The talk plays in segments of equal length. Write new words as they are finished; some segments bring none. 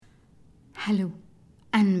Hello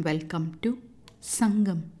and welcome to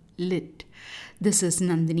Sangam Lit. This is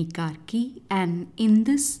Nandini Karki, and in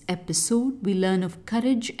this episode we learn of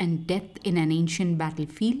courage and death in an ancient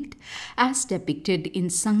battlefield as depicted in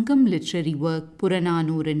Sangam literary work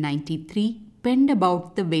Purananooru 93, penned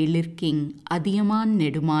about the Velir king Adiyaman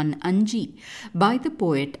Neduman Anji by the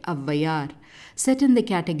poet Avvayar. Set in the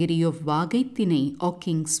category of Vagaithinai or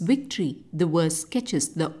King's Victory, the verse sketches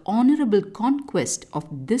the honourable conquest of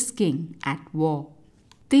this king at war.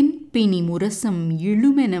 தின்பிணி முரசம்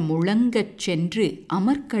இழுமென முழங்கச் சென்று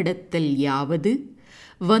அமர்க்கடத்தல் யாவது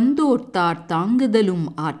வந்தோர்த்தார் தாங்குதலும்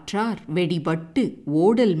ஆற்றார் வெடிபட்டு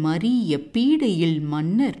ஓடல் மறிய பீடையில்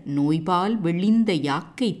மன்னர் நோய்பால் விழிந்த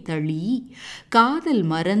யாக்கை தழீ காதல்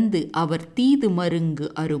மறந்து அவர் தீது மருங்கு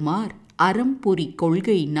அருமார் அறம்பொறி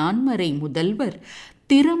கொள்கை நான்மறை முதல்வர்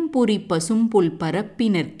திறம்பொறி பசும்புல்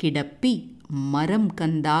பரப்பினர் கிடப்பி மரம்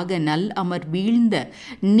கந்தாக நல் அமர் வீழ்ந்த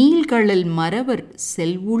நீள்கழல் மறவர்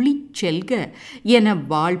செல்வுளிச் செல்க என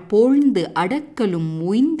வாழ் போழ்ந்து அடக்கலும்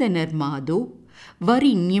உய்ந்தனர் மாதோ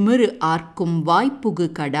வரி நிமிரு ஆர்க்கும் வாய்ப்புகு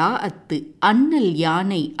கடா அத்து அண்ணல்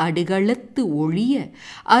யானை அடுகளத்து ஒழிய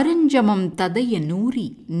அருஞ்சமம் ததைய நூறி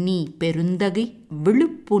நீ பெருந்தகை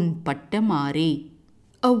விழுப்புண் பட்டமாறே.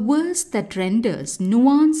 A verse that renders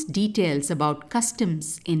nuanced details about customs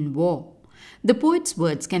in war. The poet's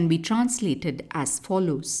words can be translated as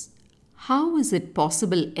follows. How is it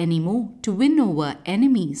possible anymore to win over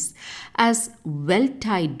enemies as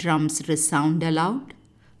well-tied drums resound aloud?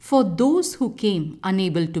 For those who came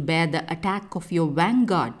unable to bear the attack of your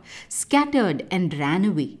vanguard scattered and ran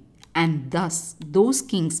away, and thus those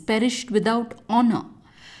kings perished without honor.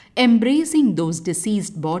 Embracing those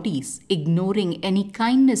deceased bodies, ignoring any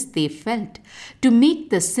kindness they felt, to make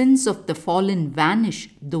the sins of the fallen vanish,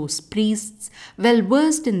 those priests, well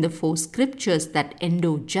versed in the four scriptures that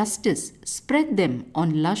endow justice, spread them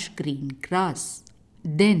on lush green grass.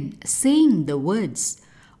 Then, saying the words,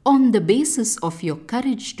 on the basis of your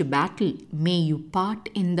courage to battle, may you part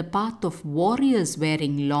in the path of warriors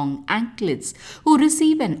wearing long anklets who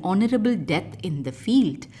receive an honourable death in the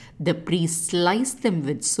field. The priests sliced them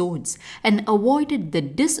with swords and avoided the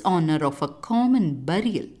dishonour of a common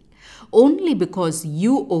burial. Only because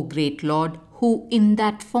you, O great Lord, who in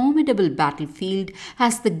that formidable battlefield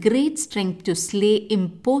has the great strength to slay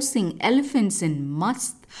imposing elephants in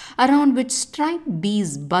mast, around which striped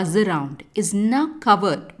bees buzz around, is now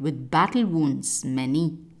covered with battle wounds many.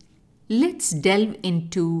 Let's delve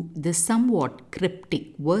into the somewhat cryptic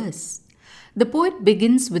verse. The poet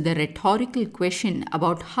begins with a rhetorical question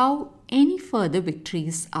about how any further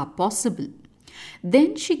victories are possible.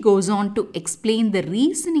 Then she goes on to explain the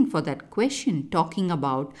reasoning for that question, talking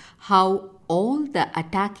about how all the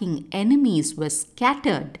attacking enemies were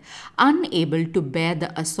scattered, unable to bear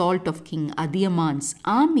the assault of King Adiyaman's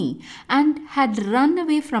army, and had run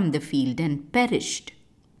away from the field and perished.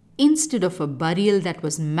 Instead of a burial that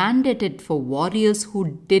was mandated for warriors who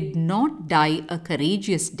did not die a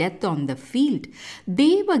courageous death on the field,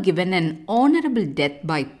 they were given an honourable death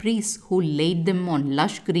by priests who laid them on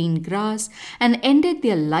lush green grass and ended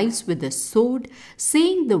their lives with a sword,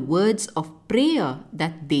 saying the words of prayer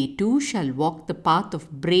that they too shall walk the path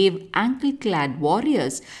of brave ankle-clad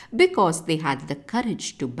warriors because they had the courage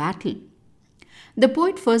to battle. The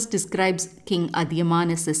poet first describes King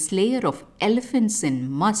Adiyaman as a slayer of elephants in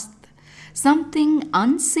mast, something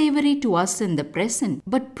unsavory to us in the present,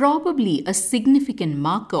 but probably a significant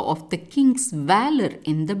marker of the king's valor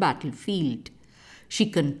in the battlefield. She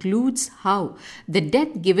concludes how the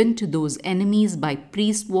death given to those enemies by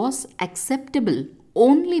priests was acceptable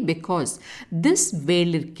only because this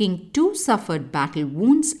Velir king too suffered battle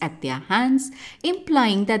wounds at their hands,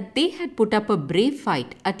 implying that they had put up a brave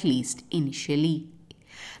fight at least initially.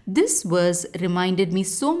 This verse reminded me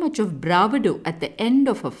so much of bravado at the end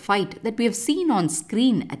of a fight that we have seen on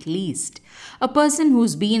screen at least. A person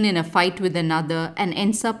who's been in a fight with another and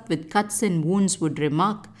ends up with cuts and wounds would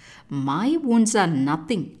remark, "My wounds are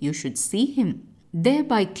nothing, you should see him,"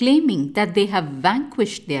 thereby claiming that they have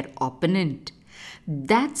vanquished their opponent.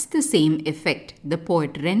 That's the same effect the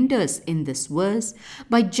poet renders in this verse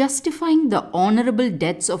by justifying the honourable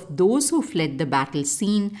deaths of those who fled the battle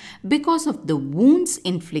scene because of the wounds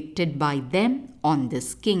inflicted by them on this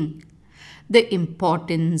king. The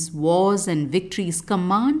importance wars and victories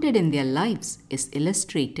commanded in their lives is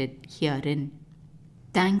illustrated herein.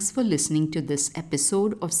 Thanks for listening to this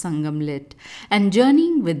episode of Sangam Lit and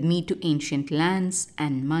journeying with me to ancient lands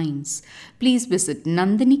and minds. Please visit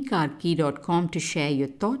nandinikarki.com to share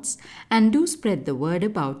your thoughts and do spread the word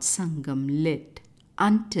about Sangam Lit.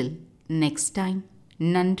 Until next time,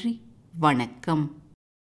 Nandri, Vanakkam.